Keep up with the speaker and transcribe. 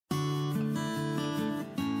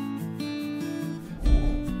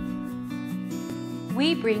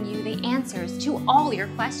we bring you the answers to all your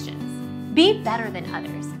questions. Be better than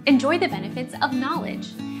others. Enjoy the benefits of knowledge.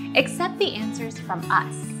 Accept the answers from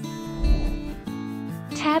us.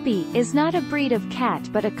 Tabby is not a breed of cat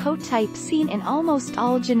but a coat type seen in almost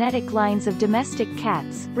all genetic lines of domestic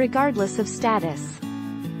cats, regardless of status.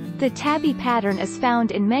 The tabby pattern is found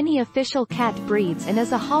in many official cat breeds and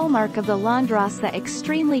is a hallmark of the Landrace,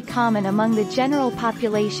 extremely common among the general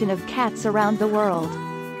population of cats around the world.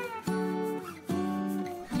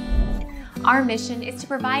 Our mission is to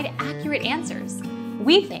provide accurate answers.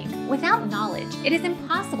 We think without knowledge, it is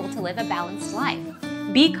impossible to live a balanced life.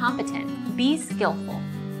 Be competent, be skillful.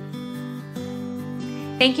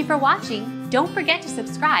 Thank you for watching. Don't forget to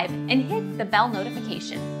subscribe and hit the bell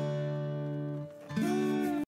notification.